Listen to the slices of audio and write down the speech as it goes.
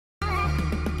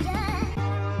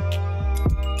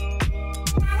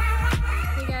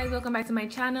welcome back to my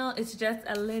channel. It's just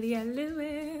Lydia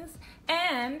Lewis,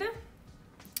 and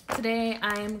today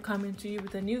I am coming to you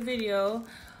with a new video.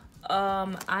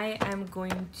 I am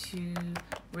going to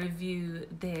review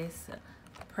this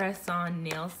press-on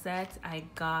nail set I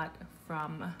got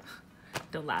from,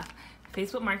 don't laugh,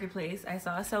 Facebook Marketplace. I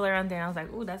saw a seller on there and I was like,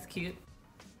 oh, that's cute.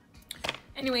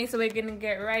 Anyway, so we're gonna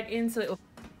get right into it.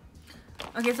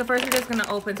 Okay, so first we're just gonna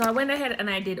open. So I went ahead and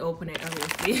I did open it,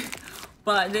 obviously.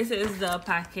 But this is the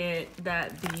packet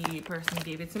that the person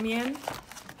gave it to me in.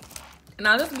 And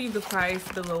I'll just leave the price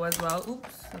below as well.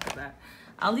 Oops, look at that.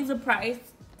 I'll leave the price.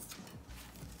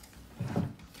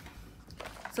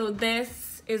 So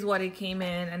this is what it came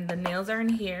in, and the nails are in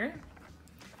here.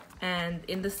 And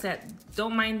in the set,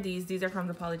 don't mind these are from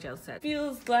the Polygel set.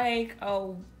 Feels like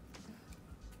an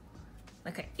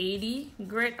 80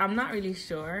 grit. I'm not really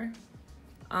sure.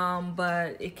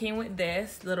 But it came with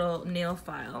this little nail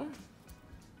file.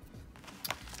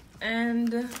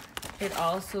 And it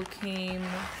also came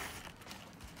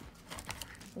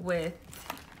with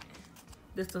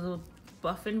this little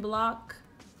buffing block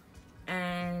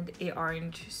and a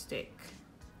orange stick.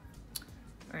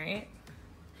 All right,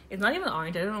 it's not even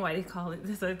orange. I don't know why they call it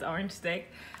this. It's orange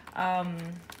stick. So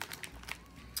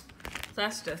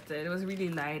that's just it. It was really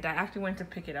light. I actually went to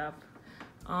pick it up.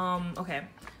 Okay,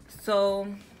 so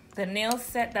the nail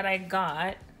set that I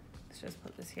got, let's just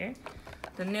put this here.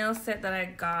 The nail set that I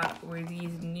got were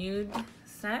these nude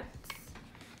sets.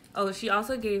 Oh, she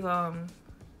also gave a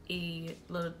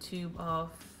little tube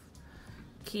of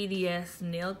KDS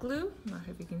nail glue. Not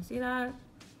sure if you can see that.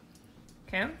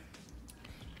 Okay.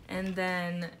 And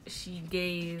then she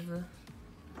gave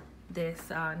this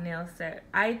nail set.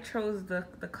 I chose the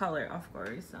color, of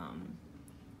course, so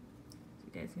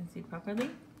you guys can see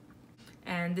properly.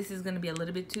 And this is gonna be a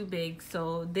little bit too big,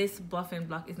 so this buffing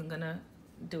block isn't gonna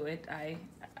do it. I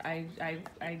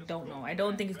don't know. I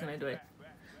don't think it's gonna do it.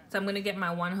 So I'm gonna get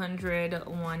my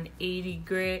 180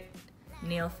 grit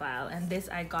nail file, and this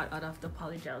I got out of the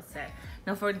Polygel set.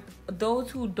 Now for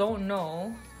those who don't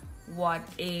know what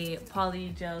a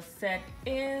Polygel set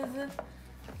is,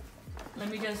 let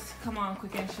me just come on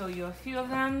quick and show you a few of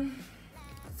them.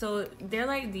 So they're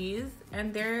like these,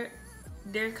 and they're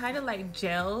kind of like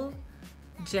gels,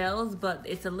 but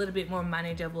it's a little bit more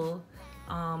manageable.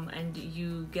 And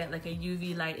you get like a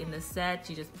UV light in the set.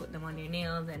 You just put them on your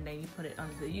nails and then you put it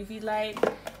under the UV light,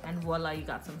 and voila, you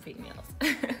got some fake nails.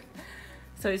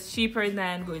 So it's cheaper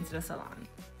than going to the salon.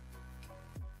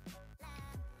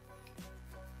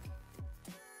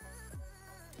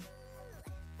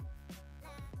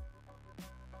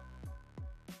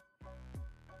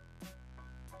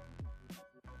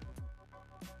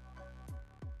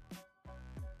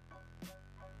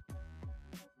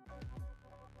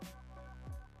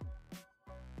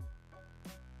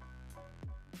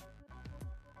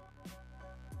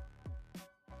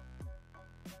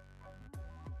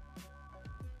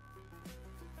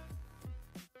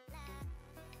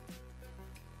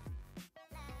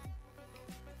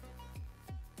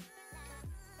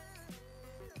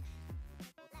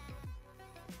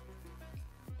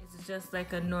 Just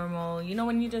like a normal, you know,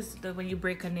 when you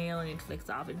break a nail and it flicks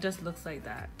off, it just looks like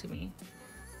that to me.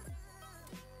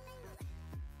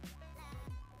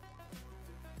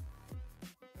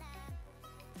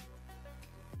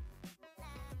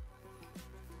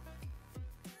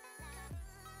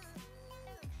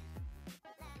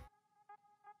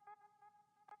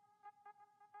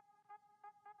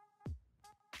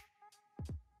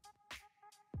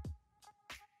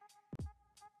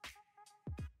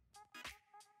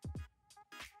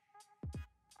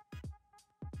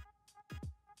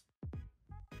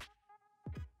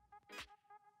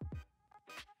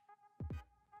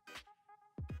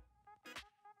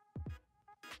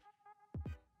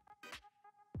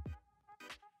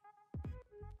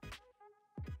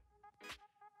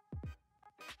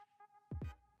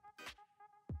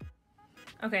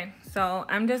 Okay, so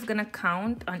I'm just gonna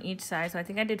count on each side. So I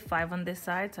think I did 5 on this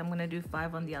side, so I'm gonna do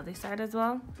 5 on the other side as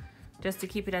well, just to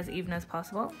keep it as even as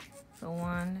possible. So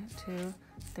 1, 2,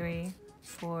 3,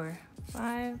 4,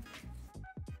 5.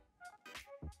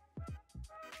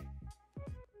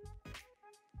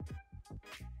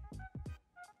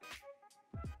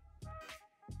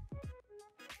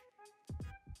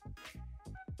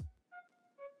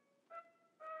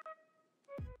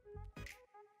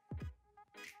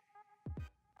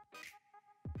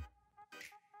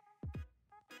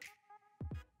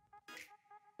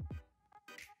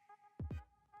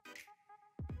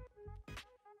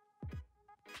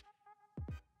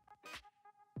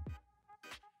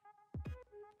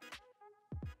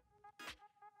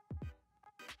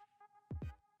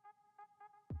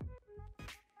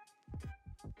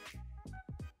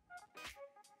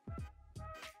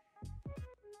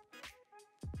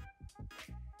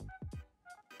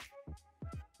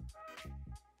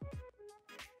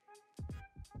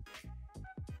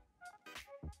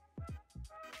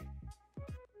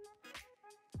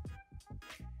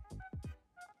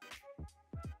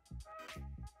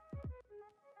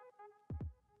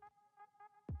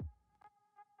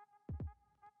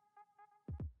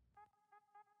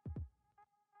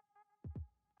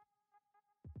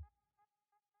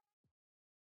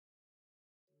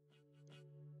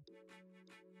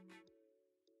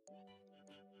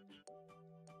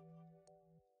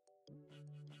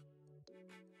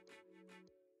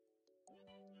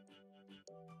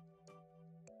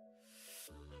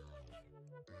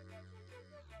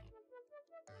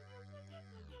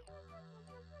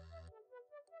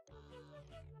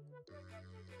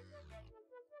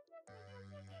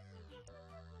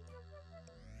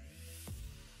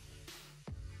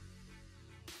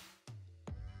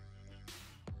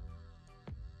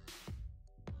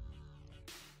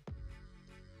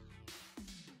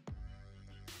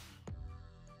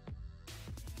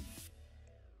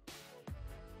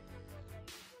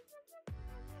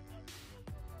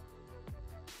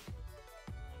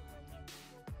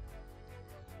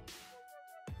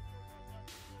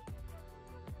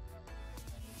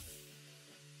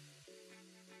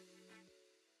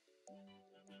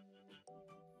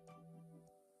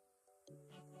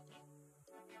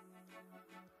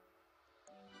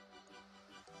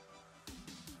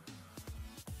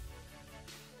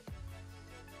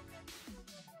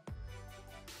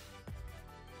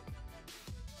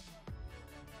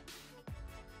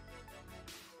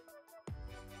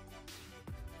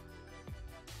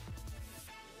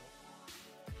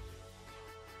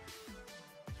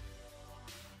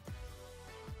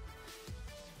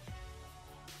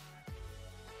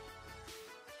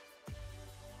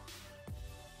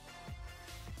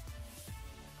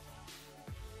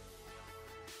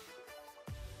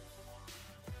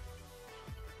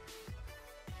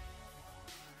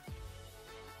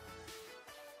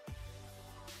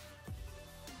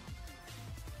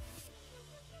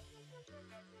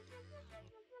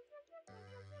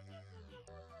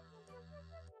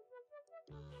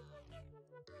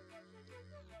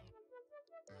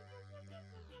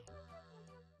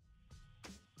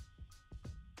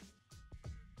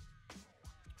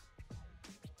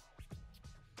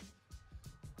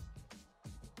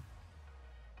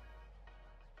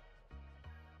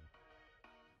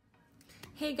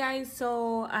 Hey guys,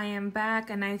 so I am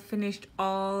back and I finished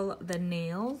all the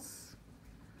nails,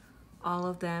 all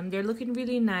of them. They're looking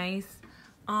really nice.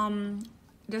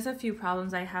 Just a few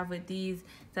problems I have with these,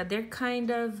 that they're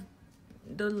kind of,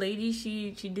 the lady,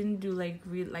 she didn't do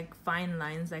like fine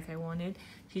lines like I wanted.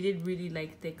 She did really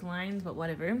like thick lines, but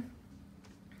whatever.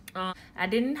 I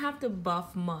didn't have to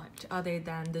buff much other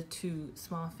than the two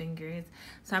small fingers,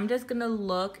 so I'm just gonna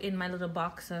look in my little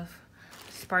box of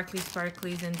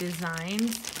sparklies and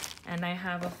designs, and I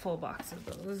have a full box of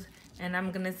those, and I'm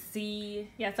gonna see,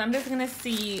 yeah, so I'm just gonna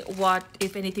see what,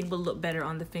 if anything, will look better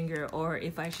on the finger or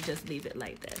if I should just leave it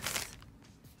like this.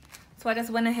 So I just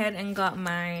went ahead and got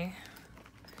my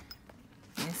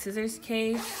scissors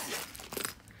case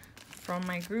from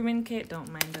my grooming kit,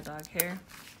 don't mind the dog hair,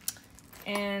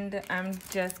 and I'm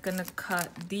just gonna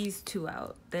cut these two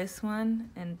out, this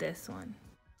one and this one.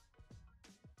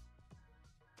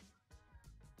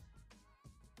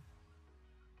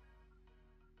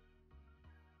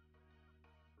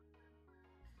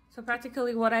 So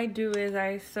practically what I do is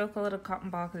I soak a little cotton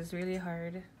ball because it's really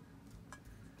hard,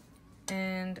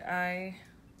 and I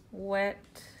wet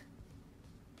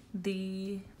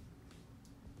the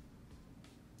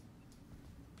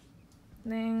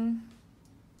thing,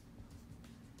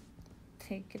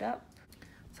 take it up.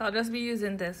 So I'll just be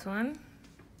using this one.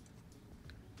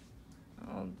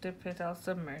 I'll dip it, I'll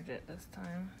submerge it this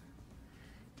time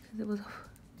because it was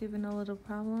giving a little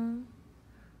problem.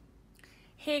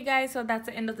 Hey guys, so that's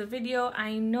the end of the video.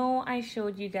 I know I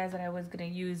showed you guys that I was gonna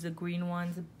use the green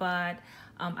ones, but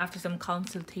after some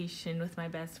consultation with my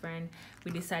best friend, we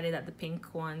decided that the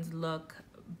pink ones look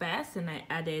best, and I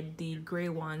added the gray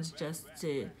ones just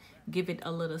to give it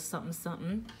a little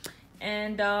something.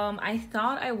 And I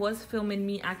thought I was filming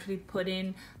me actually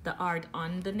putting the art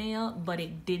on the nail, but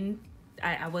it didn't.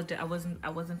 I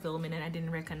wasn't filming it. I didn't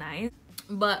recognize.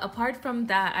 But apart from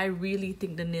that, I really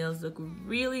think the nails look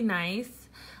really nice.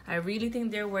 I really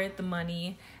think they're worth the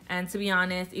money. And to be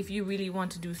honest, if you really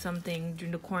want to do something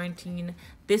during the quarantine,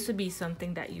 this would be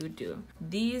something that you would do.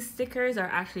 These stickers are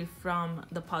actually from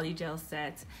the Polygel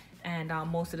set, and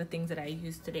most of the things that I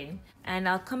used today. And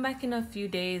I'll come back in a few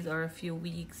days or a few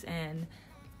weeks and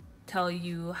tell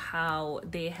you how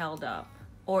they held up,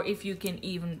 or if you can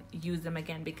even use them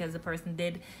again, because the person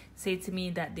did say to me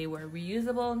that they were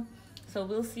reusable. So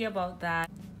we'll see about that.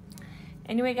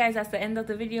 Anyway guys, that's the end of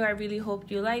the video. I really hope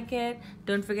you like it.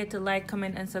 Don't forget to like,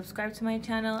 comment, and subscribe to my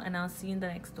channel, and I'll see you in the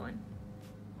next one.